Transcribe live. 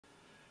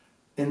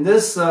In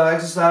this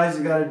exercise,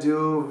 you got to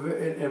do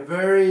it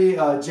very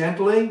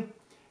gently,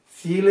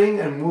 feeling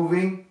and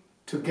moving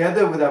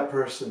together with that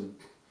person.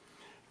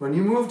 When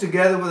you move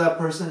together with that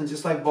person,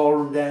 just like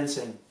ballroom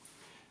dancing,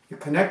 you're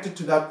connected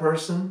to that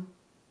person,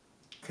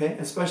 okay?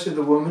 Especially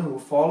the woman who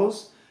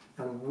follows.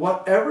 And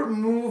whatever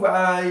move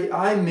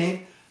I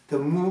make, the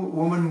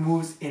woman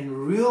moves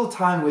in real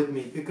time with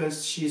me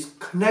because she's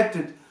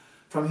connected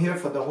from here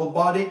for the whole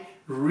body,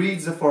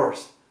 reads the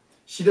forest.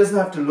 She doesn't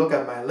have to look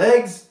at my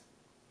legs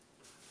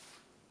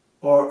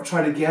or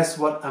try to guess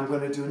what I'm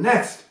going to do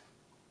next.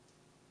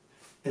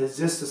 It's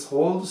just this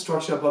whole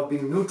structure about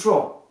being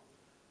neutral.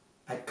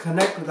 I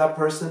connect with that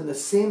person the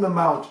same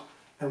amount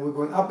and we're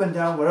going up and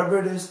down, whatever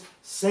it is,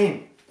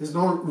 same. There's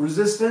no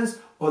resistance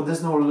or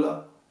there's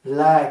no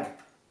lag.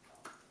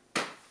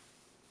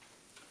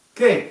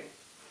 Okay,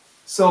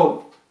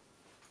 so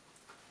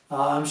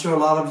I'm sure a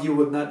lot of you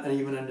would not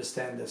even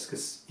understand this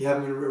because you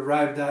haven't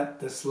arrived at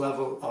this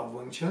level of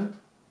Wing Chun.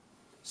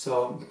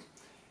 So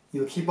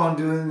you'll keep on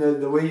doing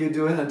the way you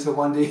do it until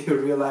one day you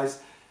realize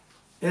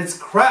it's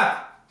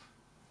crap.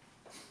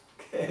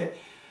 Okay,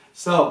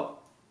 so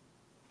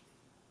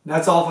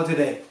that's all for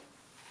today.